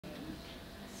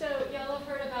all have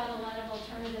heard about a lot of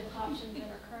alternative options that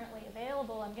are currently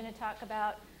available. I'm going to talk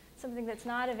about something that's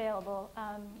not available.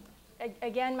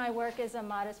 Again, my work is a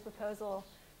modest proposal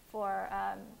for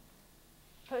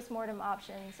postmortem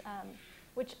options,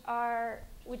 which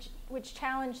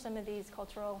challenge some of these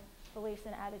cultural beliefs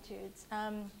and attitudes.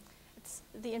 It's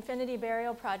the Infinity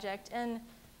Burial Project, and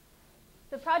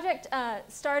the project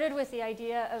started with the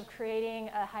idea of creating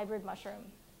a hybrid mushroom.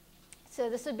 So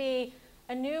this would be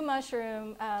a new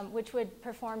mushroom which would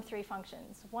perform three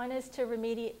functions. One is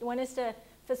to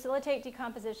facilitate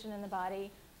decomposition in the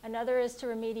body. Another is to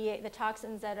remediate the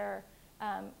toxins that are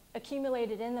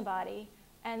accumulated in the body.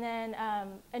 And then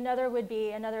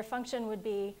another function would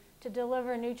be to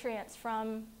deliver nutrients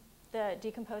from the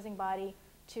decomposing body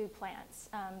to plants.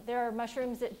 There are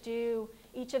mushrooms that do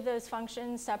each of those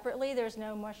functions separately. There's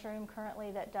no mushroom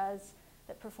currently that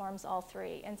performs all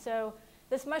three. And so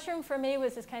this mushroom for me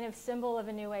was this kind of symbol of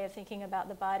a new way of thinking about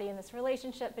the body and this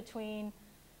relationship between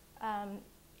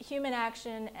human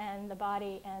action and the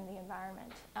body and the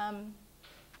environment.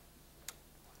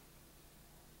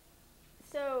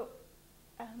 Is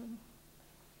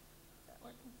that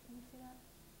working? Can you see that?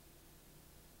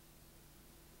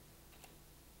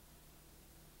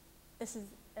 This is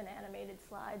an animated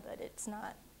slide, but it's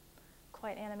not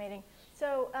quite animating.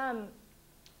 So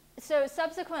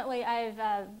subsequently, I've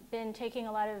been taking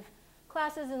a lot of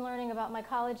classes and learning about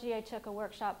mycology. I took a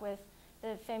workshop with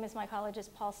the famous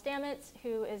mycologist Paul Stamets,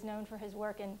 who is known for his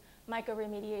work in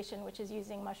mycoremediation, which is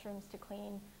using mushrooms to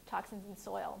clean toxins in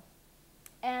soil.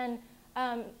 And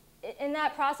in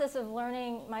that process of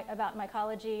learning about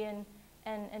mycology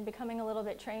and becoming a little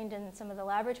bit trained in some of the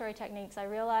laboratory techniques, I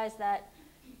realized that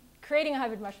creating a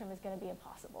hybrid mushroom is going to be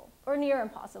impossible, or near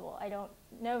impossible. I don't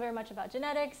know very much about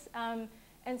genetics.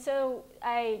 And so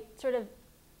I sort of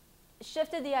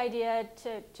shifted the idea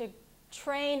to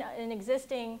train an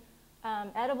existing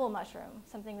edible mushroom,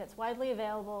 something that's widely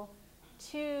available,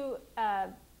 to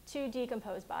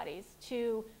decompose bodies,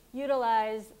 to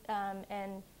utilize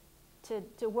and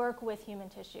to work with human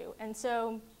tissue. And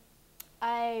so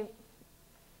I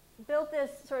built this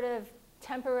sort of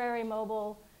temporary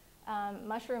mobile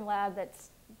mushroom lab that's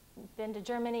been to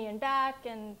Germany and back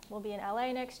and will be in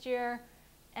LA next year.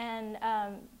 And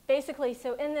basically,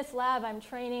 so in this lab, I'm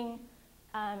training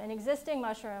an existing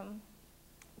mushroom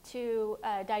to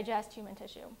digest human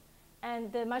tissue.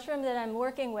 And the mushroom that I'm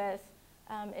working with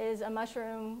is a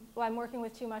mushroom, well, I'm working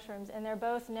with two mushrooms, and they're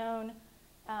both known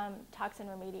toxin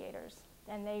remediators,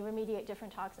 and they remediate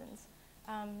different toxins.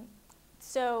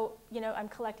 So, I'm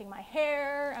collecting my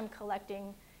hair, I'm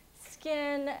collecting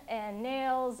skin and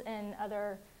nails and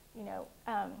other,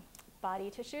 body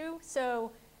tissue.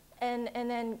 So, and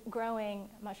then growing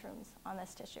mushrooms on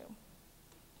this tissue.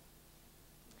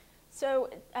 So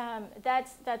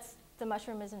that's the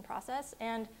mushroom is in process,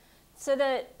 and so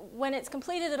that when it's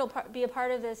completed, it'll be a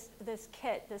part of this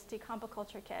kit, this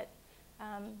Decompiculture kit.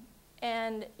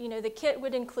 And the kit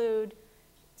would include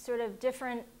sort of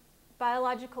different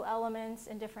biological elements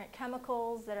and different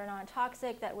chemicals that are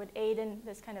non-toxic that would aid in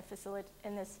this kind of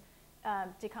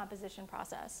decomposition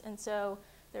process. And so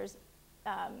there's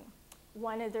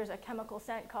there's a chemical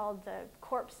scent called the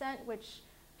corpse scent, which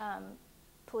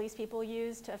police people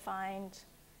use to find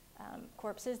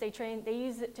corpses. They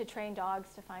use it to train dogs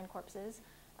to find corpses,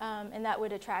 and that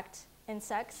would attract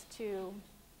insects to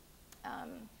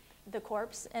the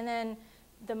corpse, and then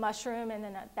the mushroom, and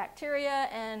then bacteria,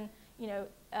 and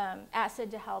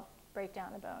acid to help break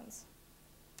down the bones.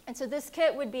 And so this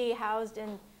kit would be housed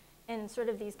in sort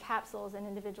of these capsules, in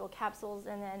individual capsules,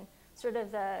 and then sort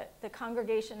of the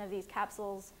congregation of these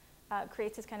capsules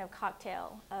creates this kind of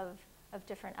cocktail of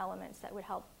different elements that would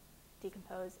help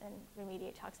decompose and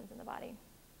remediate toxins in the body.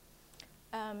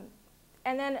 And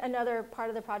then another part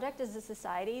of the project is a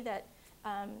society that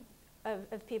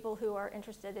of people who are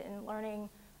interested in learning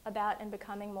about and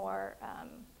becoming more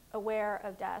aware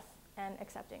of death and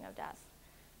accepting of death.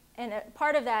 And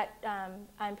part of that,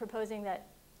 I'm proposing that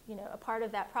a part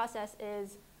of that process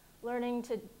is learning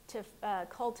to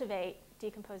cultivate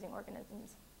decomposing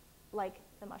organisms like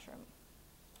the mushroom.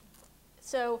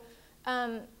 So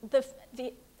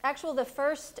the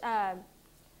first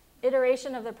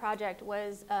iteration of the project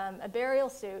was a burial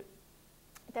suit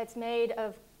that's made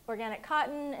of organic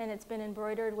cotton, and it's been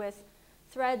embroidered with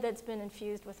thread that's been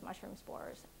infused with mushroom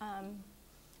spores. And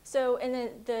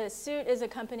the suit is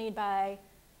accompanied by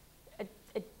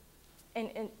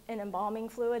an embalming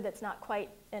fluid that's not quite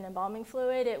an embalming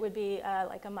fluid. It would be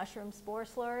like a mushroom spore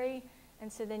slurry.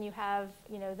 And so then you have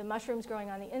the mushrooms growing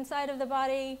on the inside of the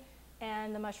body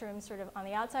and the mushrooms sort of on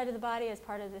the outside of the body as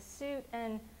part of this suit.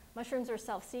 And mushrooms are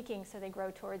self-seeking, so they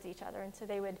grow towards each other. And so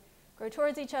they would grow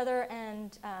towards each other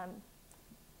and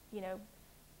you know,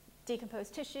 decompose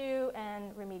tissue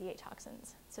and remediate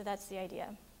toxins. So that's the idea.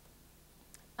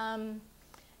 And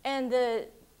the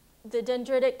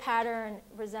dendritic pattern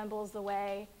resembles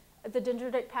the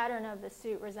dendritic pattern of the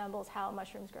suit resembles how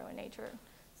mushrooms grow in nature.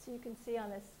 So you can see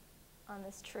on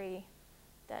this tree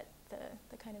that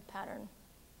the kind of pattern.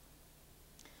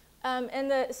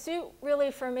 And the suit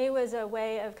really, for me, was a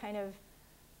way of kind of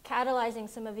catalyzing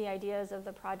some of the ideas of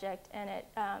the project, and it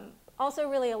also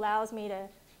really allowed me to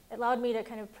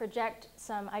kind of project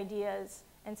some ideas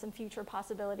and some future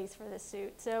possibilities for this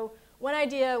suit. So one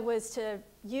idea was to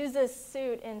use this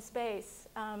suit in space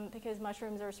because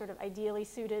mushrooms are sort of ideally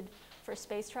suited for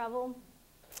space travel,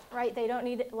 right? They don't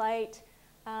need light,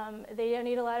 they don't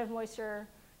need a lot of moisture,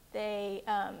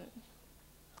 and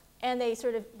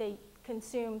they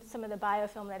consume some of the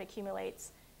biofilm that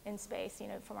accumulates in space, you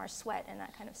know, from our sweat and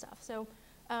that kind of stuff. So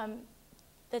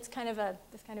that's kind of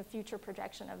this kind of future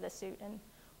projection of the suit and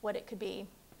what it could be.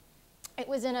 It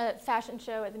was in a fashion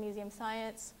show at the Museum of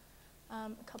Science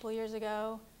a couple years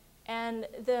ago, and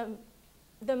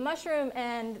the mushroom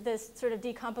and this sort of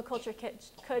decompiculture kit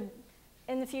could,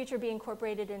 in the future, be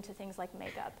incorporated into things like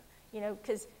makeup. You know,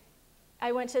 because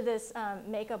I went to this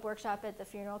makeup workshop at the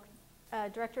funeral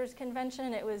directors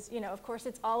convention. It was, you know, of course,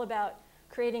 it's all about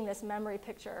creating this memory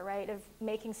picture, right, of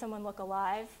making someone look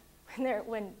alive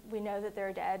when we know that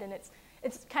they're dead, and it's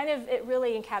kind of, it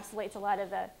really encapsulates a lot of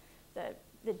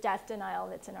the death denial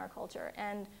that's in our culture.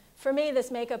 And for me,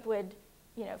 this makeup would,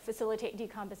 you know, facilitate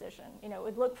decomposition. You know, it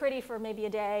would look pretty for maybe a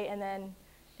day, and then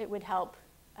it would help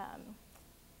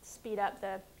speed up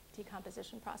the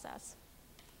decomposition process.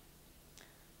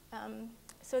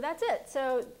 So that's it.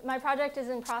 So my project is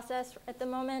in process at the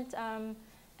moment,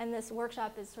 and this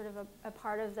workshop is sort of a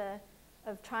part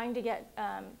of trying to get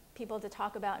people to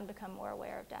talk about and become more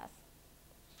aware of death.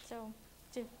 So,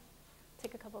 to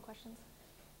take a couple of questions.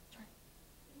 Sure.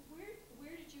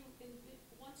 Where did you,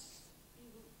 once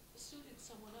you suited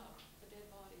someone up, a dead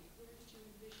body, where did you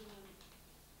envision them?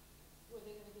 Were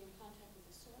they going to be in contact with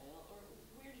the soil, or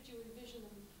where did you envision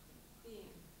them being?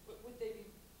 Would they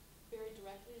be buried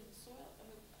directly in the soil? I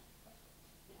mean,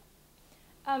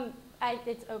 yeah.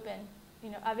 It's open.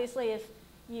 You know, obviously, if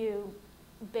you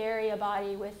bury a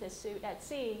body with this suit at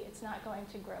sea, it's not going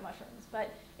to grow mushrooms.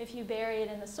 But if you bury it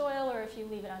in the soil, or if you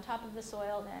leave it on top of the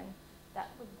soil, then that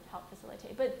would help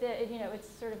facilitate. But you know, it's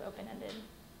sort of open-ended.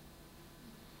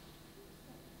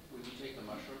 Would you take the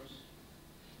mushrooms?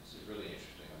 This is really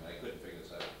interesting. I mean, I couldn't figure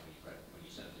this out when you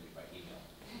sent it to me by email.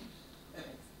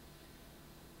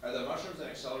 Are the mushrooms then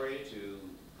accelerated to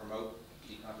promote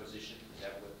decomposition? Is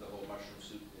that what the whole mushroom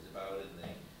soup is about?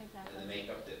 Exactly. And the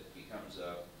makeup that becomes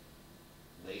a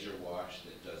laser wash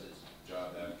that does its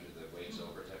job after the wake's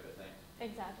over type of thing?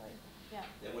 Exactly, yeah.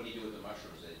 Then what do you do with the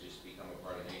mushrooms? They just become a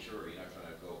part of nature, or you're not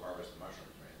trying to go harvest the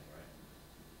mushrooms or anything, right?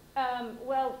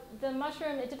 Well, the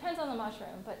mushroom, it depends on the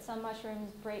mushroom, but some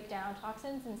mushrooms break down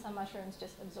toxins and some mushrooms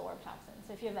just absorb toxins.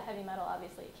 So if you have the heavy metal,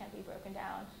 obviously it can't be broken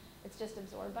down. It's just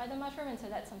absorbed by the mushroom, and so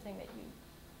that's something that you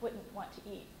wouldn't want to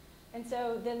eat. And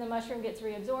so then the mushroom gets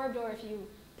reabsorbed, or if you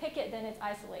pick it, then it's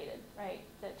isolated, right?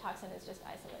 The toxin is just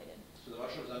isolated. So the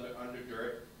mushroom's under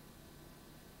dirt?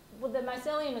 Well, the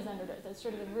mycelium is under dirt. That's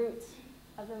sort of the roots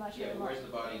of the mushroom. Yeah, but where's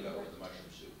the body go with the mushroom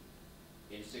soup?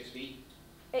 In 6 feet?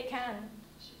 It can.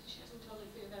 She hasn't totally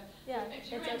figured that. Yeah,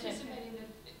 If you're it's open. anticipating that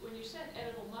when you said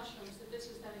edible mushrooms, that this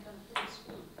is then going to produce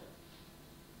food.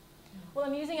 Well,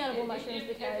 I'm using edible mushrooms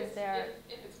because they're...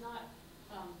 If it's not,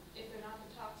 if they're not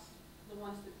the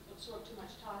ones that absorb too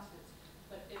much toxins,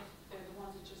 but if they're the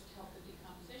ones that just help the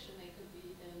decomposition, they could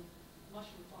be then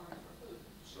mushroom farming for food.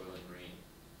 Soylent Green.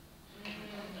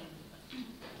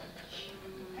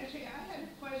 Actually, I had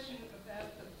a question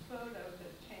about the photo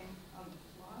that came on the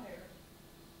flyer,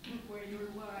 where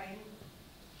you're lying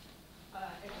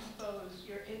exposed.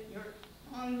 You're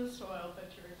on the soil, but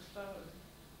you're exposed.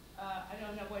 I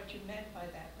don't know what you meant by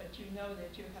that, but you know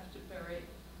that you have to bury,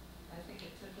 I think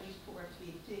it's at least 4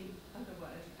 feet deep,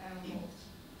 otherwise animals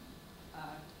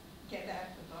get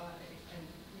at the body, and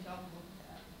you don't want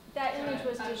that. That image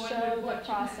was to show the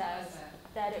process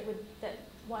that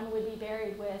one would be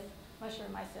buried with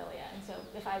mushroom mycelia. And so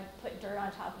if I put dirt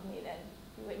on top of me, then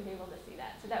you wouldn't be able to see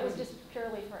that. So that was just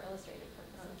purely for illustrative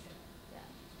purposes.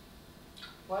 Yeah.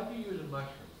 Why do you use a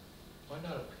mushroom? Why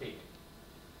not a pig?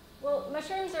 Well,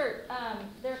 mushrooms are,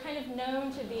 they're kind of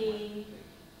known to be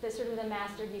the sort of the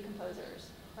master decomposers,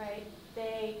 right?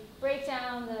 They break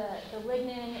down the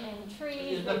lignin in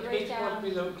trees. Isn't the pig supposed to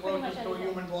be the closest to a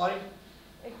human body?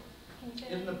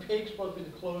 Isn't the pig supposed to be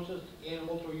the closest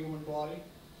animal to a human body?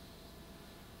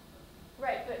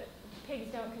 Right, but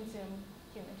pigs don't consume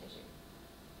human tissue.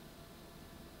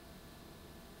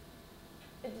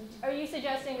 Are you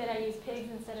suggesting that I use pigs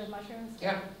instead of mushrooms?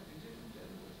 Yeah.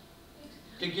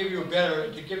 To give you a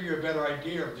better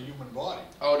idea of the human body.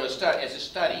 Oh, as a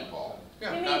study, Paul.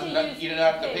 Yeah. You mean to use You don't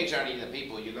have, the pigs. pigs aren't eating the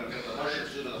people, you're gonna put the mushroom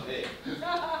suit on the pig.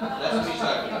 That's what he's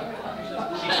talking about.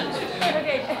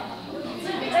 Okay.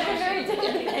 That's a very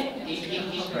different thing.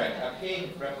 He's correct, a pig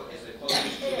is the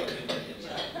closest to a human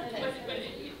inside. But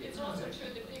it's also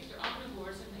true that pigs are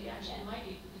omnivores and they actually might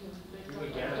eat human.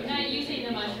 You're not using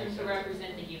the mushrooms to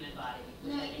represent the human body.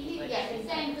 No, yes, he's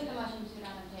saying put the mushroom suit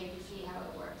on a pig to see how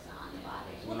it works on the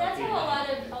body. Well, that's how a lot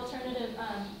of alternative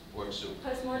Pork soup.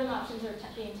 postmortem options are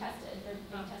being tested. They're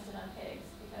being tested on pigs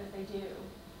because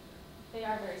they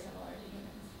are very similar to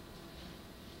humans.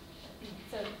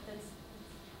 So that's.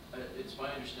 It's my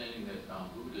understanding that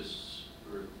Buddhists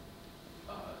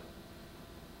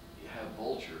have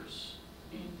vultures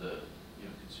eat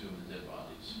consume the dead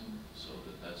bodies, so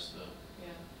that's the.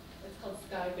 Yeah, it's called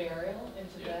sky burial in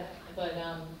Tibet, Yeah. but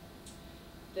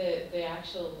the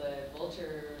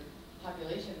vulture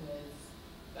population was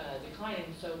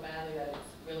declining so badly that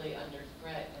it's really under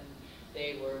threat, and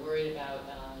they were worried about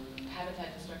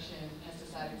habitat destruction,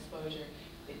 pesticide exposure.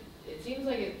 It seems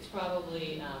like it's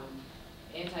probably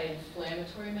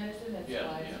anti-inflammatory medicine. That's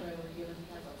Yeah, why it's yeah. where the humans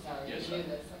come. I'm sorry, Yes, you knew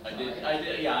this. I'm I sorry.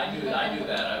 did. Yeah, I knew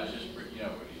that. I was just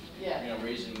Yeah.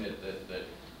 raising that.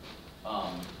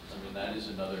 I mean, that is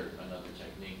another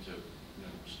technique to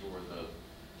store the.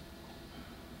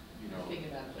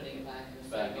 Thinking about putting it back in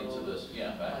the Back cycle. into this.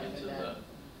 Yeah, back into the.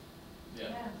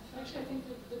 Yeah. Actually, I think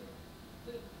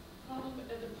the problem,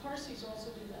 the Parsis also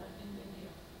do that in India.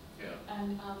 Yeah.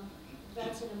 And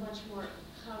that's in a much more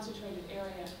concentrated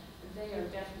area. And they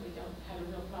definitely don't have a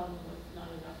real problem with not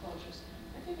enough vultures.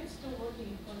 I think it's still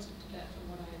working in parts of Tibet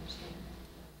from what I understand.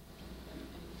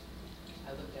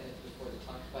 I looked at it before the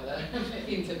talk, but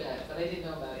in Tibet, but I didn't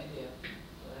know about India.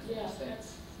 So that's Yeah,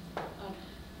 interesting.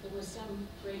 there was some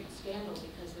great scandal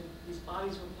because these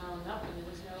bodies were piling up and there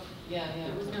was no, Yeah,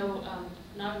 there was no,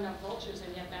 not enough vultures,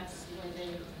 and yet that's the way they.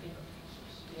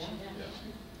 Yeah. Yeah.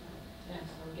 Yeah,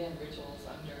 so again, rituals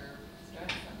under